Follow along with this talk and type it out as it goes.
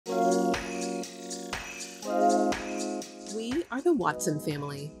are the Watson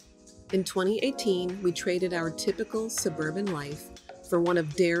family. In 2018, we traded our typical suburban life for one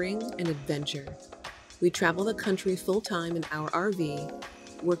of daring and adventure. We travel the country full-time in our RV,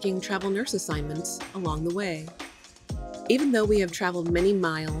 working travel nurse assignments along the way. Even though we have traveled many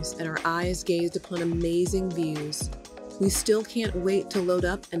miles and our eyes gazed upon amazing views, we still can't wait to load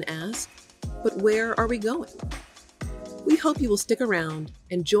up and ask, but where are we going? We hope you will stick around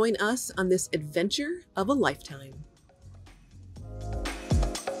and join us on this adventure of a lifetime.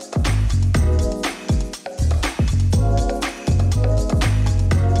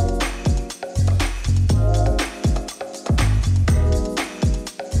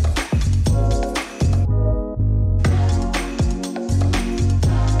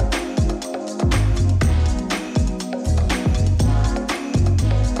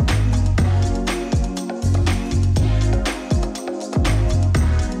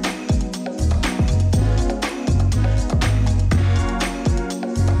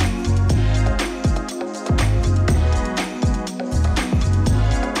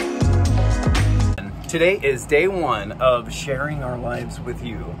 Today is day one of sharing our lives with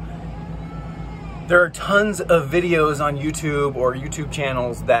you. There are tons of videos on YouTube or YouTube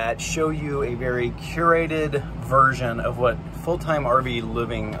channels that show you a very curated version of what full-time RV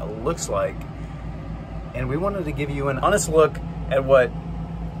living looks like. And we wanted to give you an honest look at what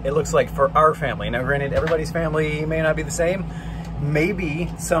it looks like for our family. Now granted, everybody's family may not be the same. Maybe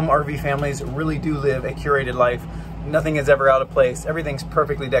some RV families really do live a curated life. Nothing is ever out of place. Everything's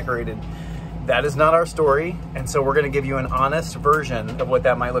perfectly decorated. That is not our story, and so we're gonna give you an honest version of what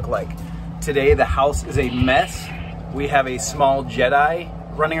that might look like. Today, the house is a mess. We have a small Jedi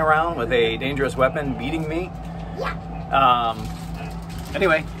running around with a dangerous weapon beating me. Yeah.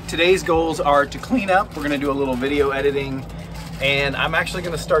 Anyway, today's goals are to clean up. We're gonna do a little video editing, and I'm actually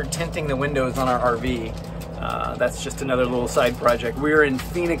gonna start tinting the windows on our RV. That's just another little side project. We're in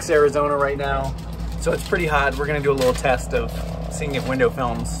Phoenix, Arizona right now, so it's pretty hot. We're gonna do a little test of seeing if window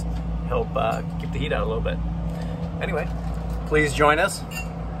films help keep the heat out a little bit. Anyway, please join us.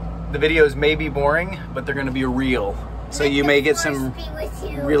 The videos may be boring, but they're gonna be real. So you may get some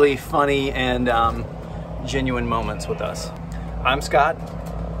really funny and genuine moments with us. I'm Scott.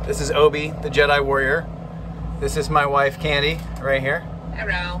 This is Obi, the Jedi Warrior. This is my wife, Candy, right here.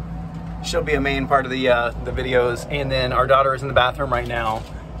 Hello. She'll be a main part of the videos. And then our daughter is in the bathroom right now.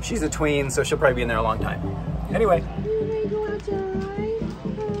 She's a tween, so she'll probably be in there a long time. Anyway.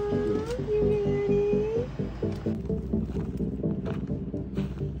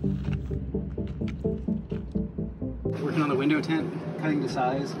 Working on the window tint, cutting the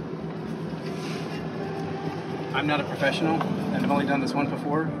size. I'm not a professional, and I've only done this once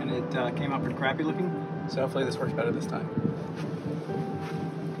before, and it came out pretty crappy looking, so hopefully this works better this time.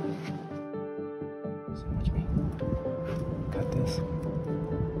 So watch me cut this.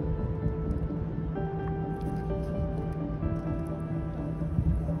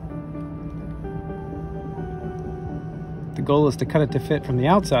 The goal is to cut it to fit from the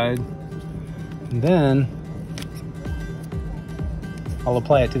outside, and then I'll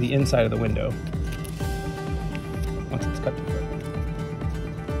apply it to the inside of the window once it's cut to fit.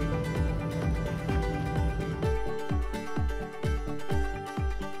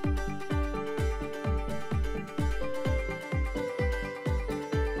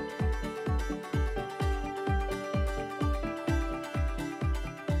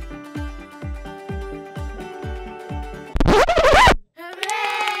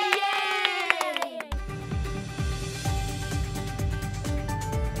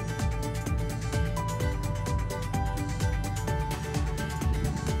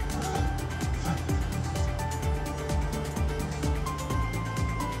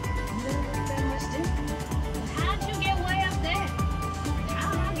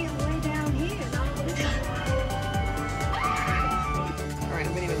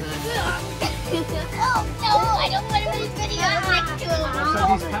 Oh, no, I don't want to make videos next to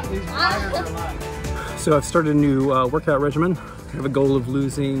him. So I've started a new workout regimen. I have a goal of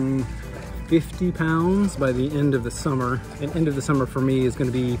losing 50 pounds by the end of the summer. And end of the summer for me is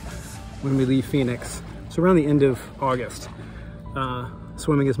going to be when we leave Phoenix. So around the end of August.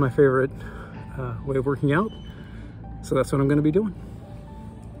 Swimming is my favorite way of working out. So that's what I'm going to be doing.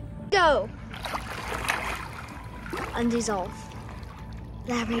 Go! Undies off.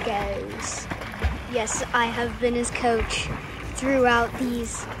 There he goes. Yes, I have been his coach throughout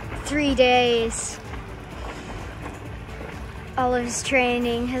these 3 days. All of his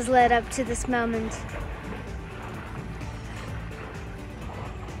training has led up to this moment.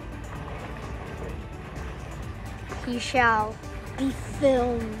 He shall be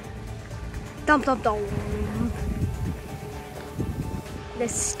filmed. Dum dum dum. the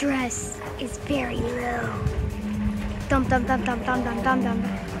stress is very low. Dum dum dum dum dum dum dum dum.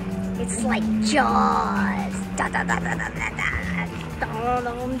 It's like Jaws. Da da da da da da da. Dum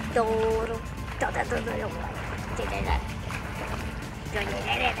dum dum da da da da da.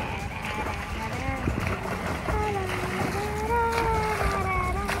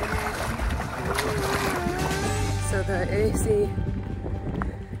 So the AC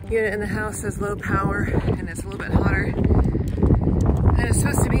unit in the house is low power and it's a little bit hotter than it's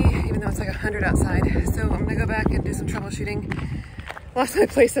supposed to be, even though it's like 100 outside. So I'm gonna go back and do some troubleshooting. Lost my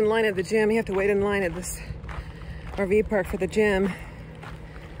place in line at the gym. You have to wait in line at this RV park for the gym.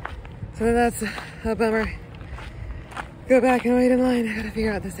 So that's a bummer. Go back and wait in line. I gotta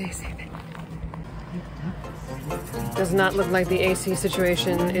figure out this AC thing. Does not look like the AC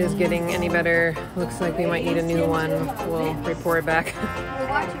situation is getting any better. Looks like we might need a new one. We'll report back. We're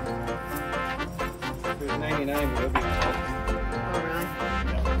watching. If it was 99, it would be out. Oh, really?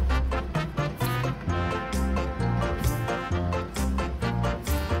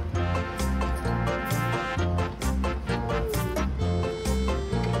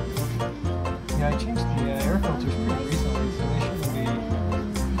 Yeah, I changed the air filters pretty recently, so they shouldn't be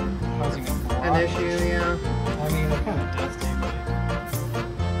causing a An issue, yeah. I mean, they're kind of dusty, but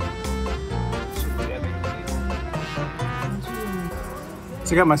should be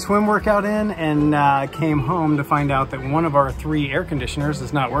so I got my swim workout in and came home to find out that one of our 3 air conditioners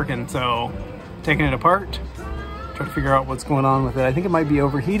is not working. So taking it apart, try to figure out what's going on with it. I think it might be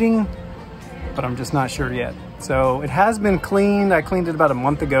overheating, but I'm just not sure yet. So it has been cleaned. I cleaned it about a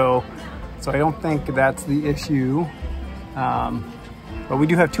month ago, so I don't think that's the issue. But we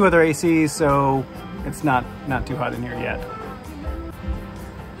do have 2 other ACs, so it's not too hot in here yet.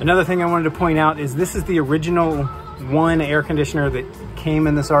 Another thing I wanted to point out is this is the original one air conditioner that came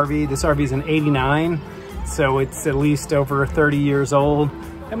in this RV. This RV is an 89, so it's at least over 30 years old.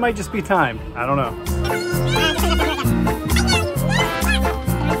 It might just be time, I don't know.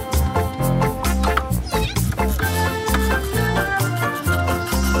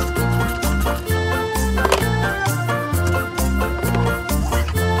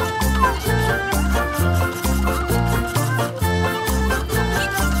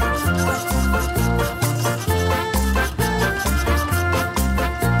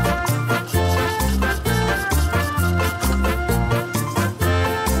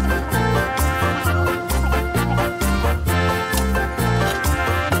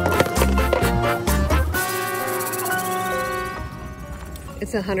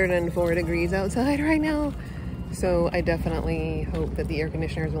 It's 104 degrees outside right now, so I definitely hope that the air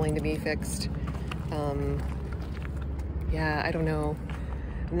conditioner is willing to be fixed. Yeah, I don't know,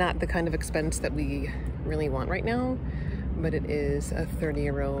 not the kind of expense that we really want right now, but it is a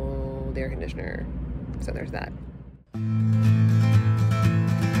 30-year-old air conditioner, so there's that.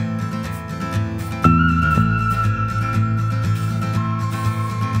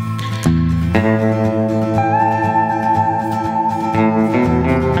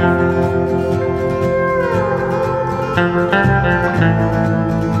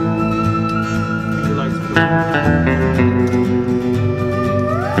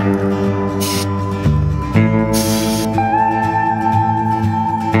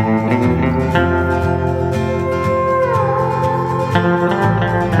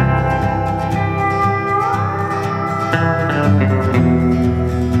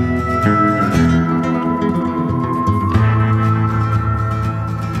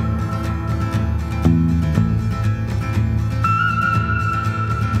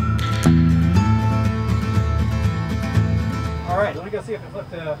 See if it flipped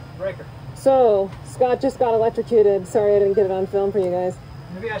the breaker. So, Scott just got electrocuted. Sorry I didn't get it on film for you guys.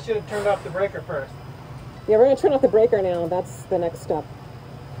 Maybe I should have turned off the breaker first. Yeah, we're gonna turn off the breaker now. That's the next step.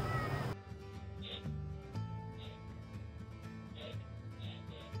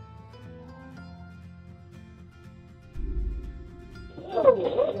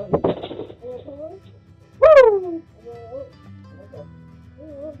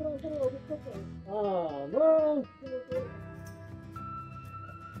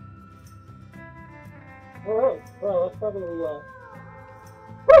 Alright, well, that's probably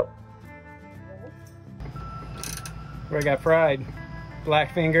where I got fried.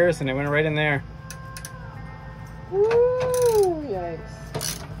 Black fingers, and it went right in there. Woo! Yikes.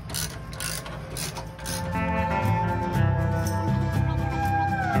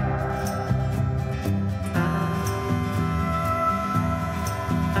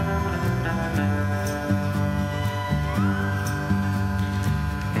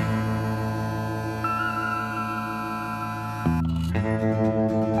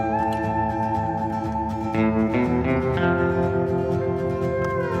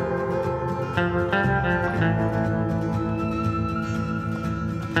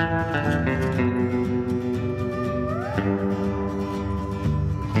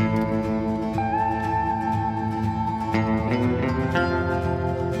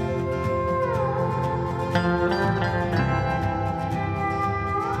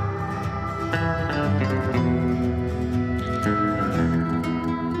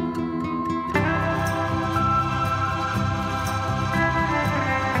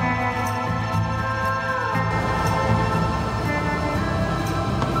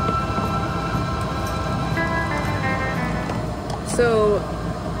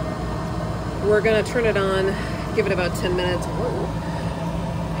 We're gonna turn it on, give it about 10 minutes,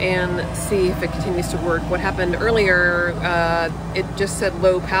 and see if it continues to work. What happened earlier, it just said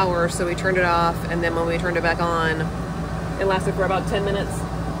low power, so we turned it off, and then when we turned it back on, it lasted for about 10 minutes.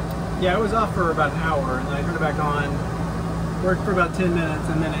 Yeah, it was off for about an hour, and then I turned it back on, worked for about 10 minutes,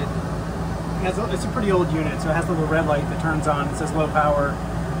 and then it's a pretty old unit, so it has a little red light that turns on, it says low power,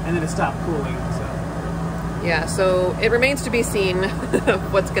 and then it stopped cooling, so. Yeah, so it remains to be seen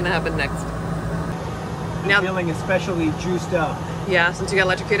what's gonna happen next. Now, feeling especially juiced up. Yeah, since you got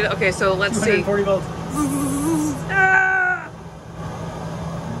electrocuted. Okay, so let's see. 240 volts. Ah!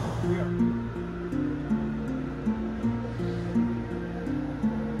 Here we are.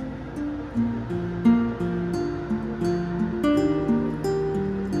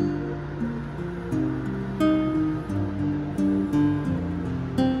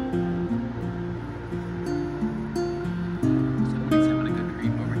 Somebody's having a good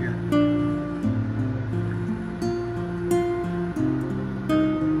dream over here.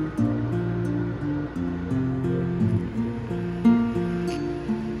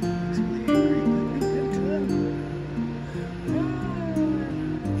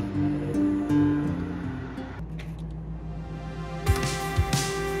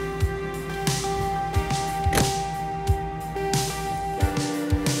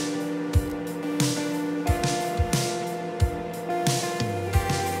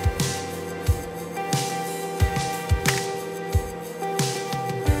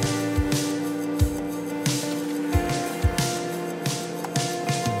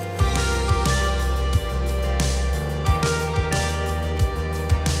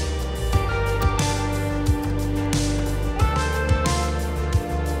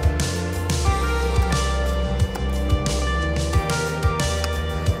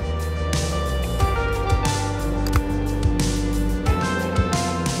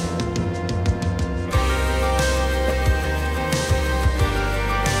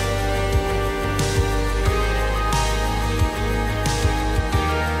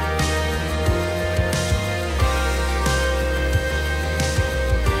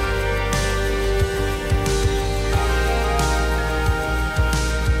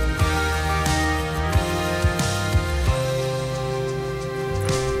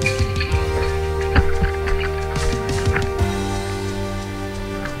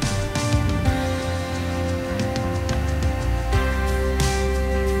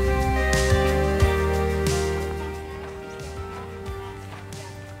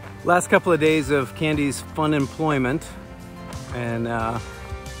 Last couple of days of Candy's fun employment, and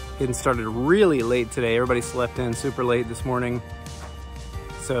getting started really late today. Everybody slept in super late this morning.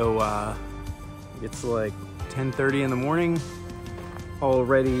 So it's like 10:30 in the morning.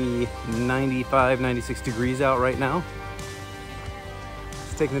 Already 95, 96 degrees out right now.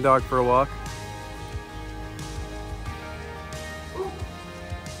 Just taking the dog for a walk.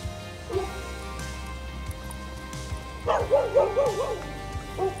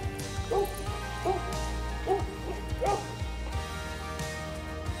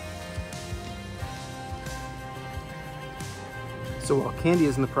 So while Candy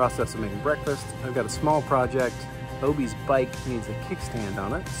is in the process of making breakfast, I've got a small project. Obi's bike needs a kickstand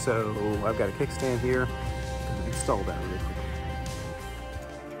on it, so I've got a kickstand here. I'm gonna install that really quick.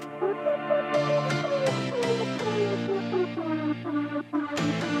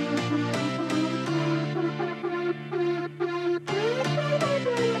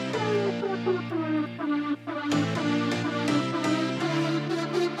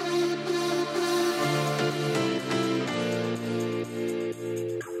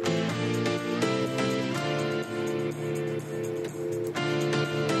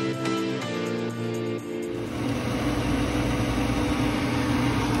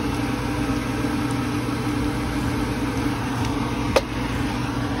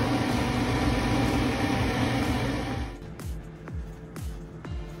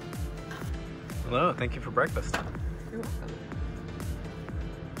 Hello, thank you for breakfast. You're welcome.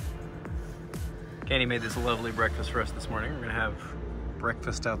 Candy made this lovely breakfast for us this morning. We're gonna have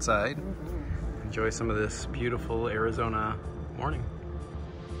breakfast outside. Enjoy some of this beautiful Arizona morning.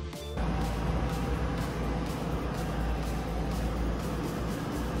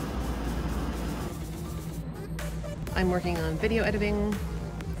 I'm working on video editing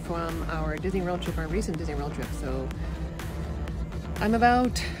from our Disney World trip, our recent Disney World trip. So I'm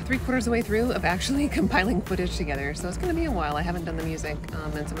about 3/4 of the way through of actually compiling footage together. So it's gonna be a while. I haven't done the music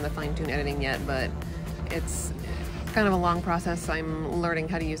and some of the fine-tune editing yet, but it's kind of a long process. I'm learning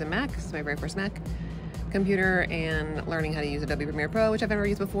how to use a Mac. It's my very first Mac computer, and learning how to use Adobe Premiere Pro, which I've never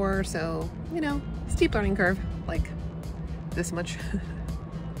used before. So, you know, steep learning curve, like this much.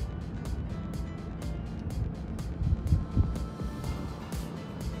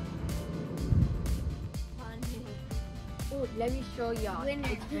 let me show y'all.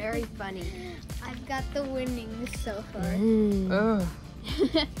 It's very funny. I've got the winnings so far. Oh.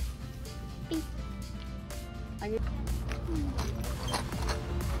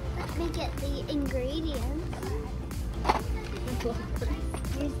 Let me get the ingredients.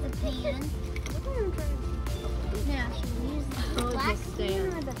 Here's the pan. Now, should we use the black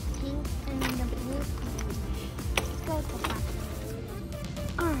pan or the pink and the blue pan? Let's go with the black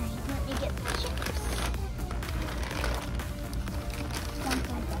pan. Alright, let me get the chips. Dum,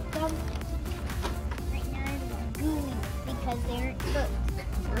 dum, dum, dum. Right now they're gooey because they're cooked.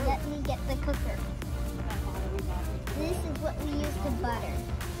 Let me get the cooker. This is what we use to butter.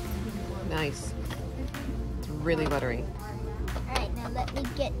 Nice. It's really buttery. Alright, now let me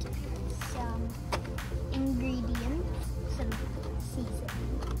get some ingredients, some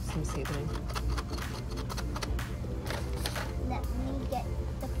seasoning. Some seasoning. Let me get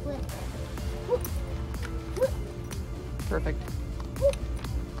the flipper. Perfect.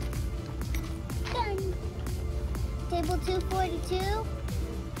 Done. Table 242.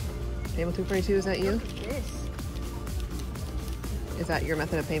 Table 242, is that you? This. Is that your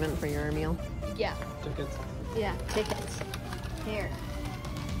method of payment for your meal? Yeah. Tickets. Yeah, tickets. Here.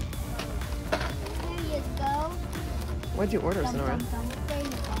 There you go. What'd you order, Dum, Sonora? dum, dum. There you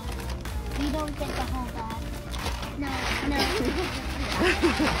go. You don't get the whole bag. No.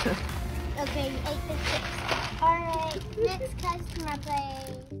 Okay, you ate the chips. Alright, next customer,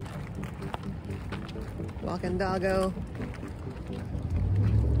 please. Walking doggo. I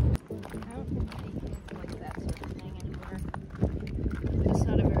don't think they like that sort of thing anymore. It's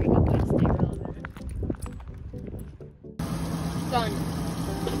not a very good way to stay relevant. Done.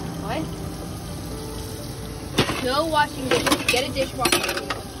 What? No washing dishes. Get a dishwasher.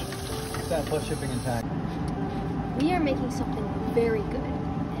 That plus shipping and tax. We are making something very good,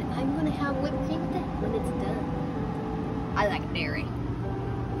 and I'm gonna have whipped cream with it when it's done. I like dairy.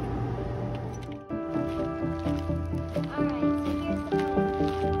 Alright, so here's the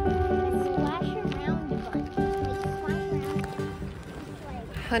bun. It's splash around the bun. It's splash around.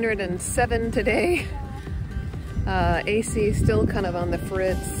 107 today. AC still kind of on the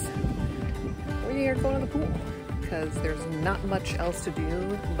fritz. We are going to the pool because there's not much else to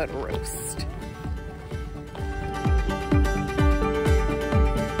do but roast.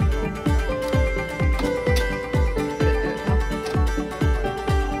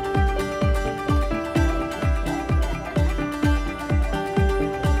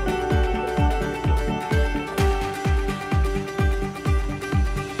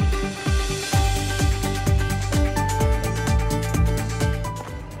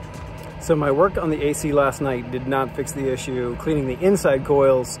 So my work on the AC last night did not fix the issue cleaning the inside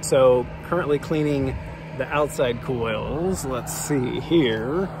coils, so currently cleaning the outside coils. Let's see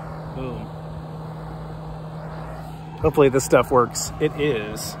here. Boom. Hopefully this stuff works. It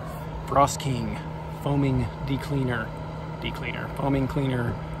is Frost King foaming foaming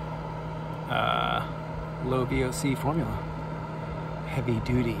cleaner, low VOC formula, heavy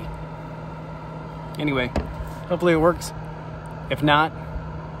duty. Anyway, hopefully it works. If not,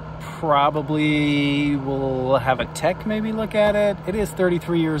 probably we'll have a tech maybe look at it. It is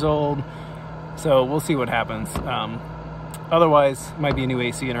 33 years old, so we'll see what happens. Otherwise, might be a new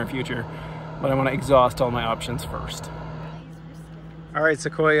AC in our future, but I want to exhaust all my options first. All right,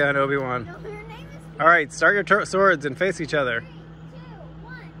 Sequoia and Obi-Wan. All right, start your swords and face each other.